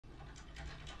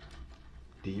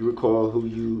Do you recall who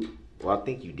you? Well, I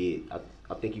think you did.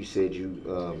 I think you said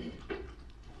you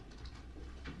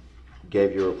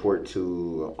gave your report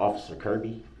to Officer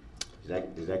Kirby.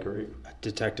 Is that correct?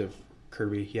 Detective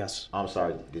Kirby, yes. I'm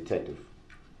sorry, Detective.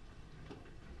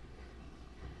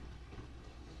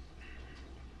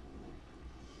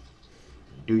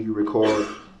 Do you recall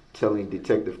telling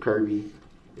Detective Kirby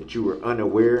that you were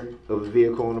unaware of a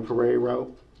vehicle on the parade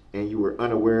route and you were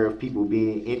unaware of people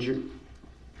being injured?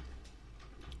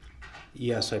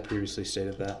 Yes, I previously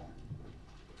stated that.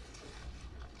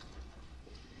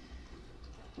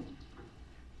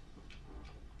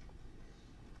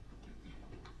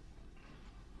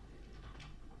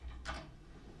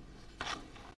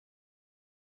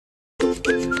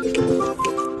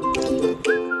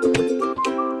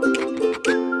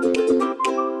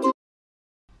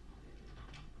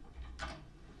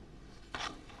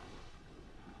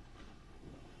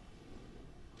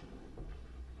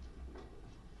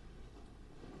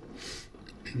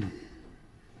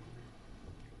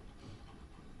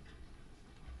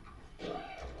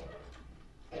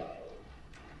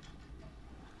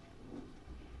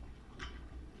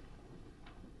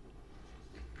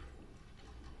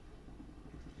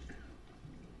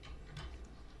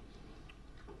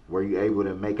 Were you able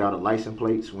to make out a license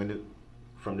plates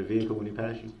from the vehicle when it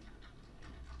passed you?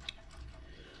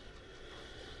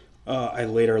 I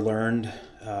later learned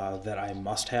that I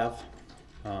must have,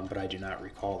 but I do not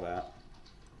recall that.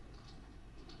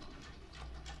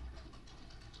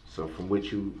 So from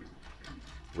what you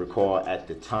recall at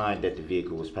the time that the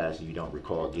vehicle was passing, you don't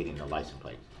recall getting the license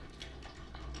plate?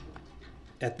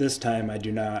 At this time, I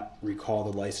do not recall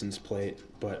the license plate,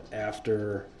 but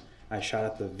after I shot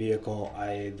at the vehicle,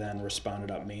 I then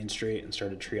responded up Main Street and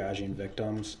started triaging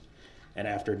victims. And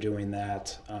after doing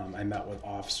that, I met with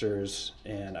officers,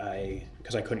 and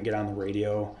because I couldn't get on the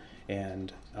radio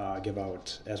and give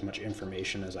out as much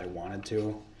information as I wanted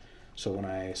to. So when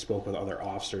I spoke with other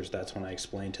officers, that's when I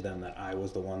explained to them that I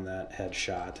was the one that had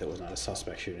shot. It was not a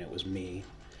suspect shooting, it was me.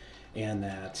 And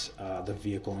that the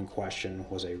vehicle in question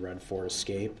was a red Ford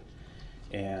Escape.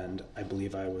 And I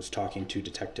believe I was talking to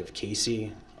Detective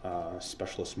Casey,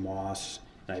 Specialist Moss,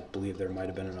 and I believe there might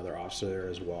have been another officer there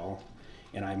as well.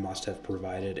 And I must have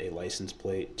provided a license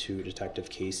plate to Detective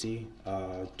Casey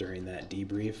during that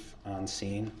debrief on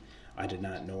scene. I did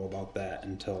not know about that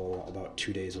until about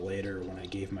 2 days later when I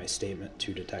gave my statement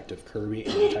to Detective Kirby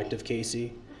and Detective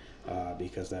Casey,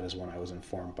 because that is when I was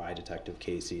informed by Detective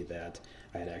Casey that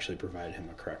I had actually provided him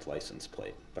a correct license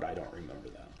plate, but I don't remember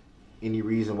that. Any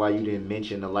reason why you didn't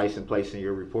mention the license plates in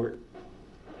your report?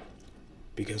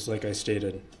 Because like I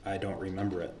stated, I don't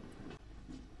remember it.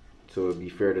 So it'd be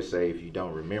fair to say if you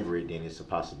don't remember it, then it's a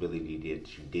possibility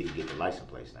that you didn't get the license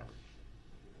plate number.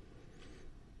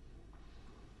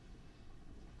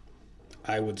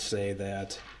 I would say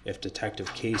that if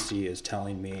Detective Casey is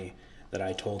telling me that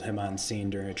I told him on scene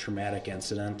during a traumatic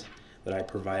incident that I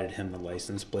provided him the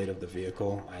license plate of the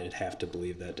vehicle, I'd have to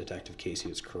believe that Detective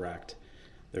Casey is correct.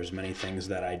 There's many things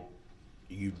that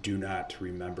you do not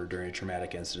remember during a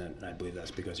traumatic incident, and I believe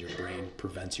that's because your brain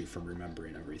prevents you from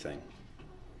remembering everything.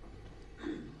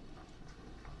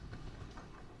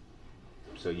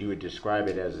 So you would describe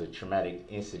it as a traumatic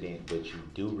incident, but you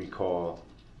do recall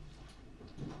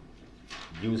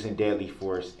using deadly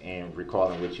force and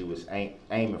recalling what you was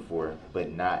aiming for,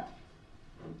 but not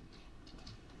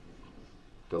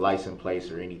the license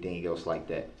plates or anything else like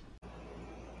that.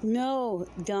 No,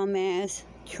 dumbass.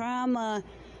 Trauma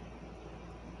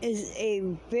is a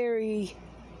very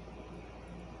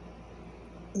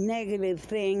negative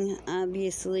thing,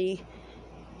 obviously.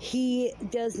 He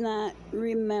does not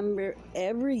remember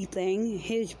everything.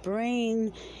 His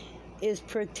brain is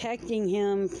protecting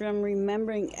him from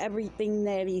remembering everything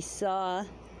that he saw.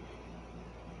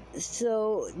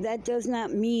 So that does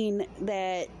not mean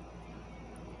that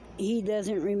he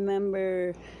doesn't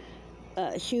remember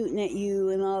shooting at you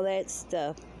and all that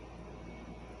stuff.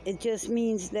 It just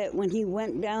means that when he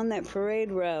went down that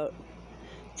parade route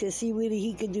to see what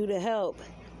he could do to help,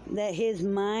 that his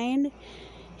mind,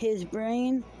 his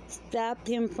brain, stopped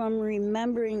him from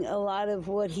remembering a lot of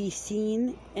what he's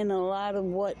seen and a lot of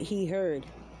what he heard.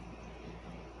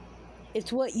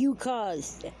 It's what you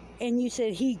caused. And you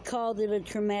said he called it a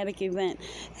traumatic event.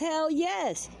 Hell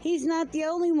yes, he's not the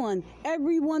only one.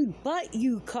 Everyone but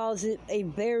you calls it a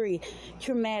very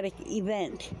traumatic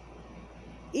event.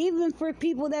 Even for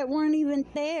people that weren't even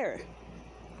there.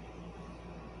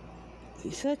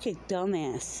 You're such a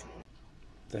dumbass.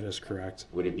 That is correct.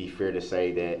 Would it be fair to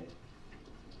say that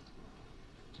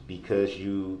because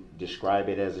you describe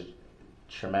it as a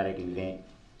traumatic event,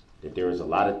 that there was a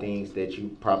lot of things that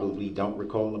you probably don't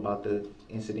recall about the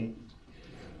incident?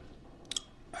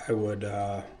 I would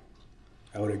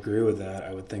agree with that.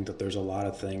 I would think that there's a lot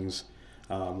of things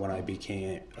when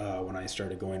I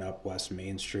started going up West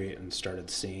Main Street and started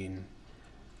seeing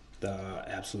the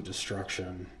absolute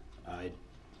destruction.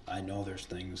 I know there's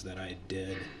things that I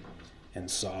did and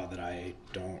saw that I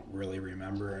don't really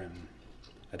remember, and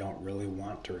I don't really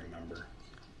want to remember.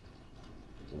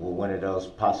 Will one of those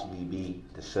possibly be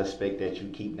the suspect that you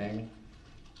keep naming?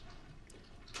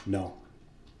 No.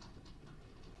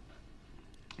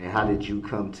 And how did you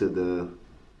come to the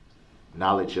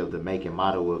knowledge of the make and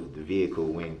model of the vehicle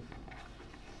when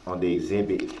on the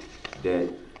exhibit that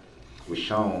was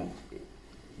shown,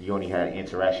 you only had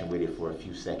interaction with it for a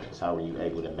few seconds? How were you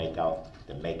able to make out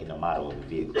the make and the model of the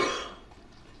vehicle?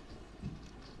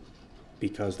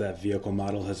 Because that vehicle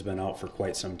model has been out for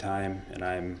quite some time, and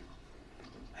I'm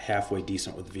halfway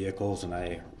decent with vehicles, and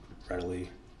I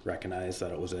readily recognize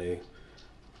that it was a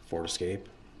Ford Escape.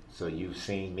 So you've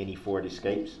seen many Ford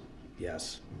Escapes?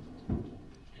 Yes.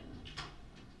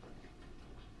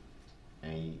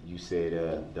 And you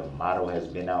said the model has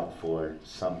been out for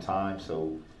some time,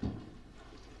 so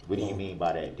what do you mean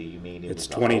by that? Do you mean it's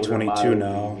was an older 2022 model?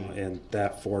 now, and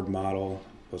that Ford model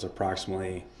was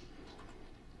approximately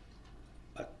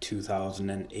a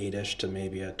 2008-ish to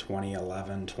maybe a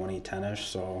 2011, 2010-ish.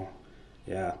 So,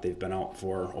 yeah, they've been out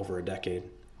for over a decade.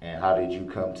 And how did you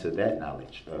come to that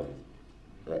knowledge of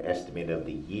the estimate of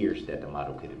the years that the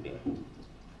model could have been?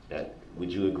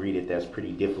 Would you agree that that's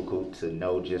pretty difficult to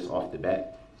know just off the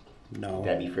bat? No. Would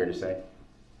that be fair to say?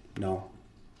 No.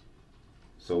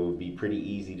 So it would be pretty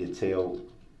easy to tell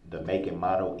the make and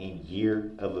model and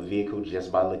year of a vehicle just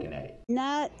by looking at it.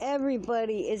 Not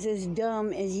everybody is as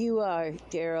dumb as you are,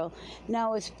 Darrell.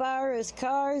 Now, as far as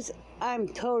cars, I'm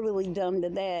totally dumb to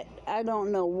that. I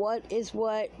don't know what is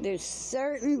what. There's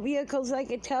certain vehicles I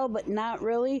could tell, but not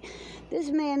really. This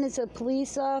man is a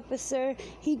police officer.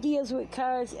 He deals with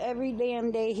cars every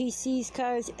damn day. He sees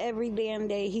cars every damn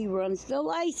day. He runs the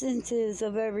licenses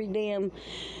of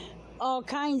all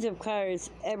kinds of cars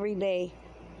every day.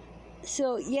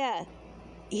 So, yeah,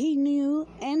 he knew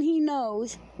and he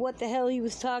knows what the hell he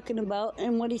was talking about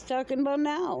and what he's talking about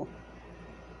now.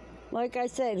 Like I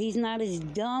said, he's not as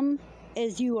dumb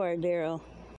as you are, Darrell.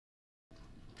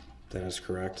 That is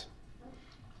correct.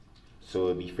 So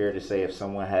it'd be fair to say if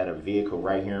someone had a vehicle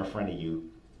right here in front of you,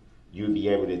 you'd be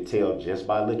able to tell just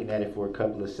by looking at it for a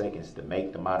couple of seconds the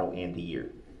make, the model, and the year.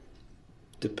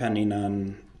 Depending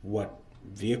on what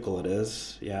vehicle it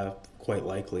is, yeah, quite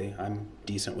likely. I'm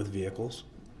decent with vehicles.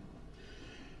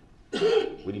 What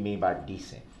do you mean by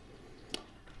decent?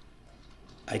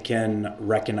 I can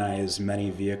recognize many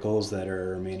vehicles that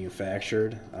are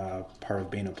manufactured. Part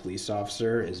of being a police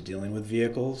officer is dealing with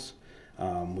vehicles.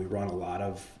 We run a lot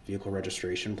of vehicle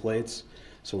registration plates.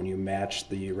 So when you match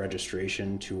the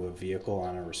registration to a vehicle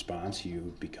on a response,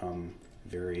 you become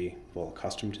very well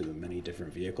accustomed to the many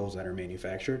different vehicles that are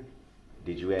manufactured.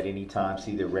 Did you at any time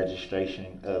see the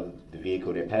registration of the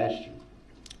vehicle that passed you?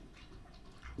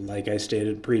 Like I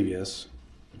stated previous,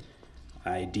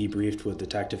 I debriefed with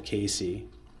Detective Casey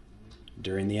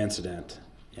during the incident,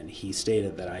 and he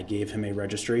stated that I gave him a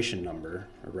registration number,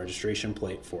 a registration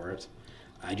plate for it.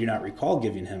 I do not recall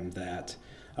giving him that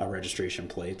registration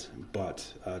plate,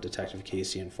 but Detective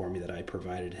Casey informed me that I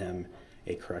provided him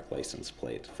a correct license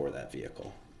plate for that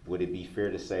vehicle. Would it be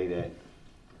fair to say that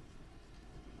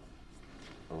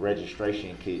a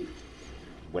registration kit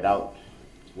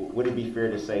would it be fair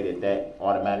to say that that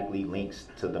automatically links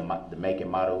to the make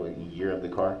and model and year of the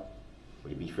car?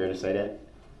 Would it be fair to say that?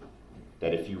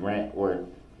 That if you ran, or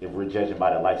if we're judging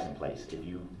by the license plates, if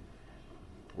you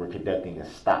were conducting a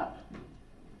stop,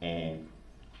 and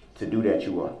to do that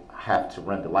you will have to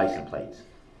run the license plates,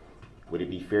 would it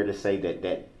be fair to say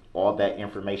that all that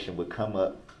information would come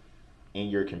up in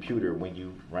your computer when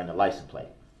you run the license plate?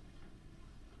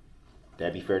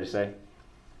 That'd be fair to say?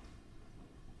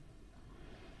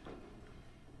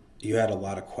 You had a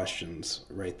lot of questions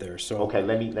right there. So okay,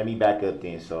 let me back up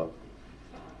then. So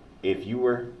if you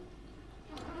were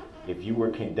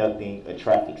conducting a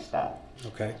traffic stop,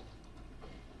 okay,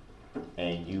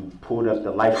 and you pulled up the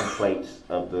license plates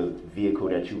of the vehicle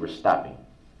that you were stopping,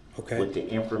 okay, would the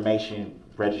information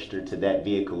registered to that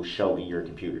vehicle show in your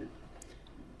computer?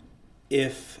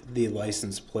 If the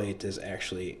license plate is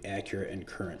actually accurate and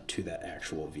current to that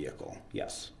actual vehicle,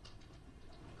 yes.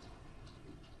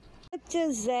 What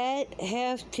does that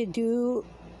have to do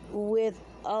with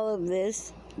all of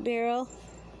this, Darrell?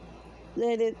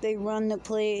 that if they run the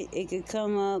plate, it could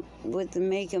come up with the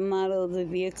make and model of the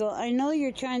vehicle? I know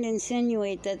you're trying to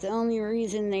insinuate that the only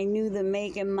reason they knew the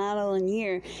make and model and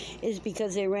year is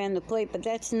because they ran the plate, but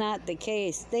that's not the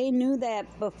case. They knew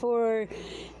that before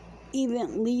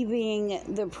even leaving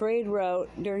the parade route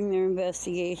during their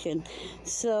investigation.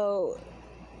 So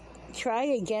try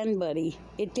again, buddy.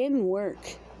 It didn't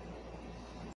work.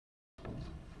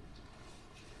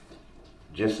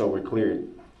 Just so we're clear,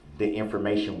 the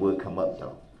information would come up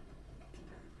though.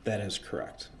 That is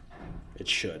correct. It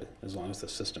should, as long as the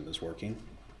system is working.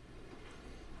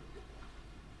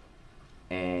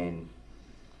 And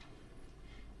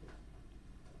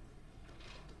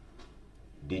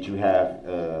did you have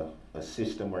a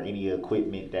system or any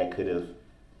equipment that could have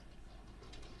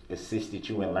assisted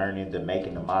you in learning the make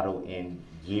and the model and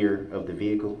year of the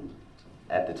vehicle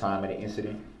at the time of the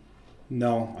incident?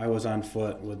 No, I was on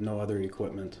foot with no other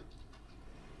equipment.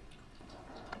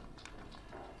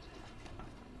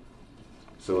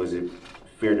 So is it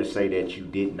fair to say that you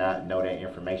did not know that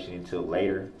information until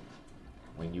later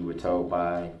when you were told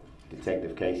by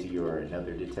Detective Casey or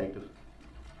another detective?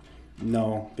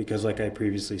 No, because like I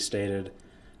previously stated,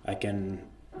 I can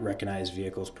recognize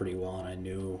vehicles pretty well, and I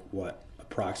knew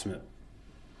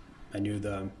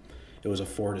it was a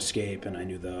Ford Escape, and I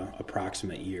knew the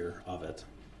approximate year of it.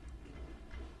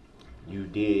 You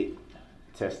did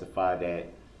testify that,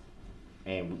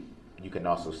 and you can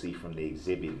also see from the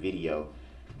exhibit video,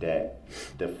 that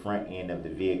the front end of the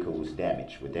vehicle was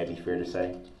damaged. Would that be fair to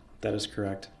say? That is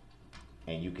correct.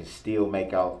 And you can still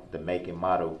make out the make and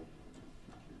model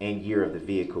and year of the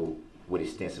vehicle with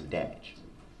extensive damage.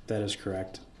 That is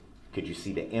correct. Could you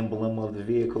see the emblem of the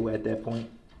vehicle at that point?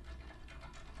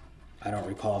 I don't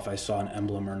recall if I saw an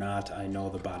emblem or not. I know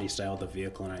the body style of the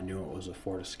vehicle, and I knew it was a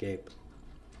Ford Escape.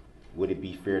 Would it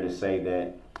be fair to say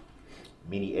that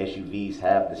many SUVs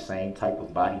have the same type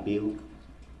of body build?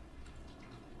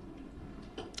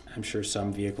 I'm sure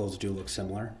some vehicles do look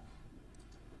similar.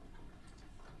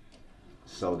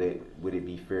 So that would it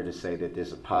be fair to say that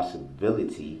there's a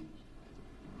possibility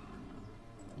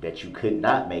that you could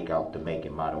not make out the make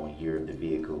and model and year of the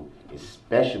vehicle,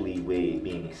 especially with it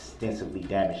being extensively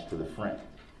damaged to the front?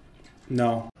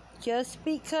 No. Just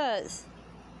because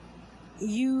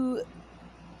you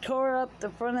tore up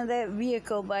the front of that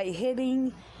vehicle by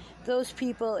hitting those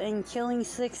people and killing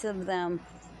 6 of them,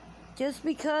 just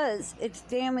because it's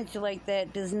damaged like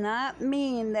that does not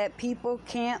mean that people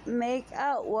can't make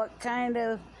out what kind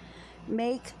of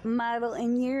make, model,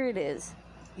 and year it is.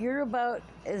 You're about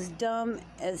as dumb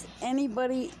as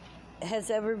anybody has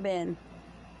ever been.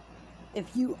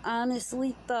 If you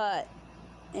honestly thought,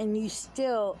 and you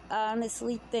still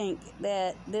honestly think,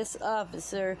 that this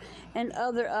officer and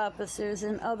other officers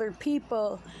and other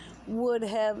people would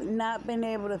have not been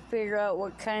able to figure out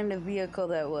what kind of vehicle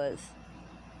that was.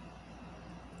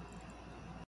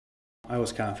 I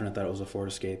was confident that it was a Ford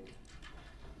Escape.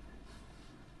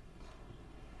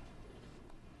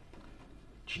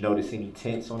 Did you notice any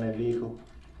tints on that vehicle?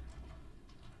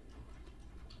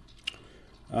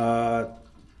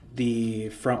 The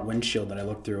front windshield that I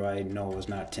looked through, I know was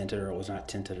not tinted, or it was not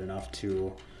tinted enough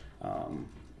to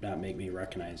not make me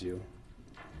recognize you.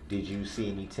 Did you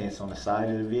see any tints on the side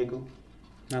of the vehicle?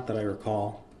 Not that I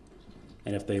recall.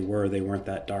 And if they were, they weren't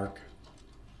that dark.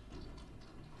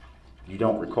 You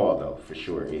don't recall, though, for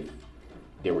sure, if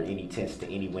there were any tints to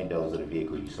any windows of the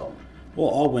vehicle you saw? Well,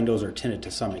 all windows are tinted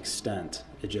to some extent.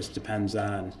 It just depends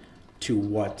on to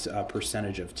what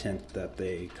percentage of tint that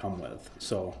they come with.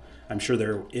 So I'm sure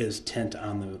there is tint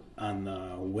on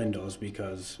the windows,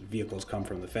 because vehicles come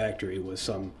from the factory with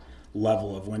some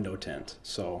level of window tint.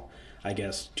 So I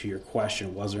guess to your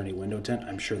question, was there any window tint?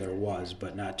 I'm sure there was,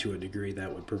 but not to a degree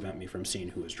that would prevent me from seeing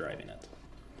who was driving it.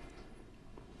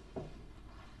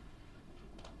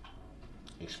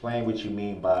 Explain what you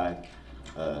mean by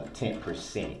tint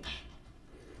percentage.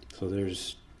 So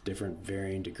there's different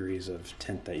varying degrees of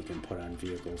tint that you can put on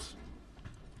vehicles.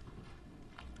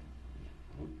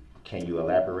 Can you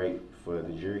elaborate for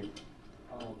the jury?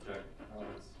 I'll object.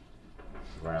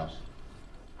 Grounds.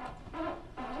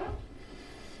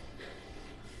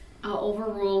 I'll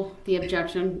overrule the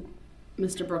objection.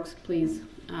 Mr. Brooks, please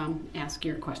ask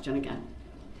your question again.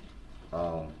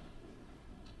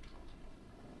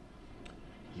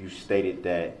 You stated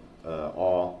that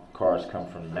all cars come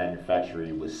from the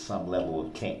manufacturer with some level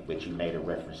of tint, but you made a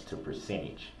reference to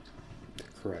percentage.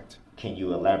 Correct. Can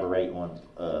you elaborate on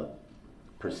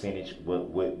percentage? What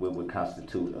would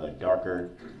constitute a darker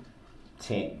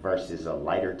tint versus a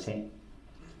lighter tint?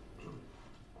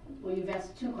 Well, you've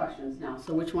asked 2 questions now,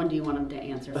 so which one do you want him to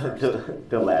answer first?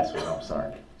 The last one, I'm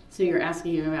sorry. So you're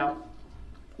asking about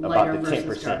lighter About the 10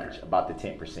 versus darker. percentage. About the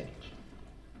 10%.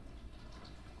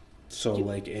 So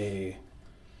like a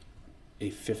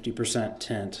 50%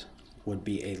 tint would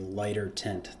be a lighter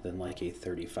tint than like a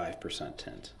 35%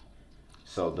 tint.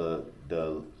 So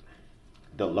the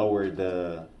lower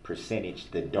the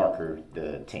percentage, the darker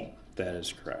the tint. That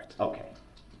is correct. Okay.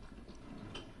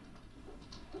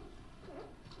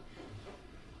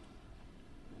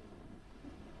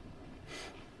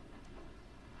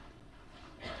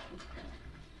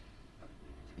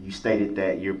 You stated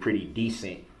that you're pretty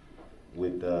decent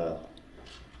with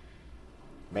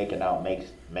making out make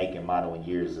and model and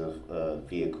years of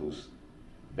vehicles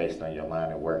based on your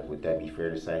line of work. Would that be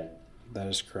fair to say? That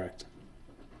is correct.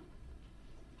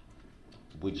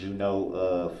 Would you know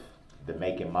of the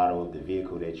make and model of the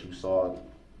vehicle that you saw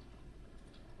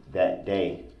that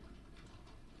day?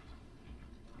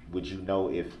 Would you know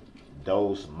if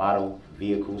those model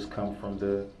vehicles come from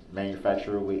the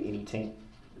manufacturer with any tint?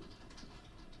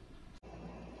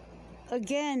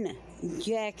 Again,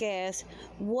 jackass,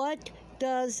 what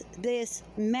does this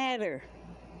matter?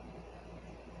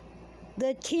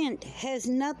 The tint has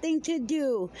nothing to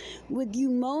do with you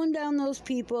mowing down those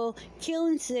people,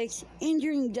 killing 6,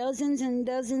 injuring dozens and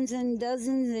dozens and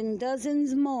dozens and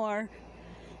dozens more,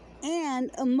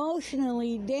 and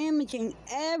emotionally damaging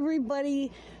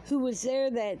everybody who was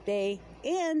there that day,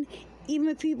 and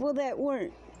even people that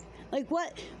weren't. Like,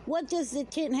 what does the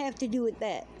tint have to do with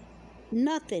that?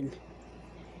 Nothing.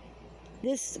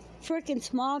 This frickin'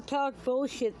 small talk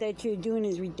bullshit that you're doing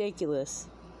is ridiculous.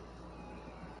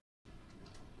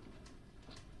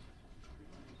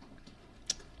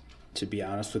 To be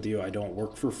honest with you, I don't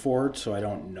work for Ford, so I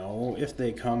don't know if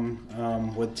they come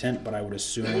with tint, but I would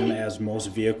assume, as most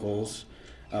vehicles,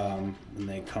 when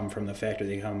they come from the factory,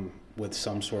 they come with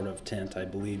some sort of tint. I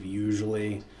believe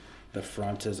usually the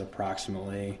front is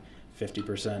approximately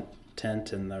 50%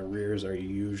 tint, and the rears are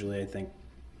usually, I think,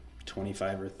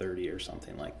 25 or 30 or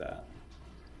something like that.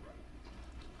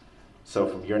 So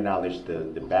from your knowledge,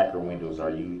 the backer windows are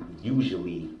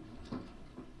usually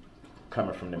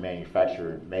coming from the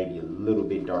manufacturer, maybe a little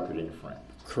bit darker than the front.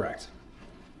 Correct.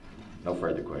 No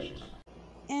further questions.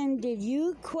 And did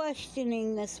you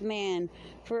questioning this man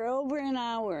for over an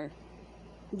hour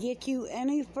get you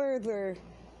any further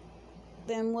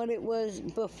than what it was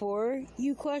before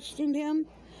you questioned him?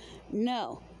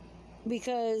 No,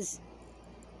 because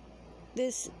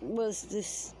this,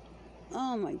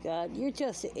 oh my God, you're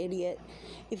just an idiot.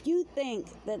 If you think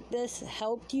that this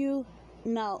helped you,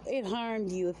 no, it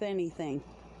harmed you, if anything.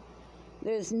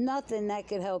 There's nothing that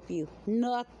could help you.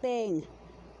 Nothing.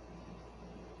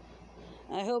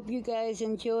 I hope you guys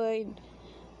enjoyed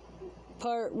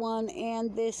part 1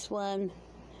 and this one.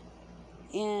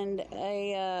 And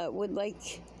I would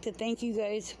like to thank you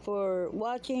guys for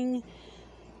watching.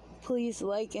 Please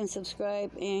like and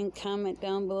subscribe and comment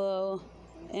down below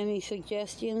any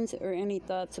suggestions or any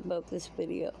thoughts about this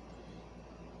video.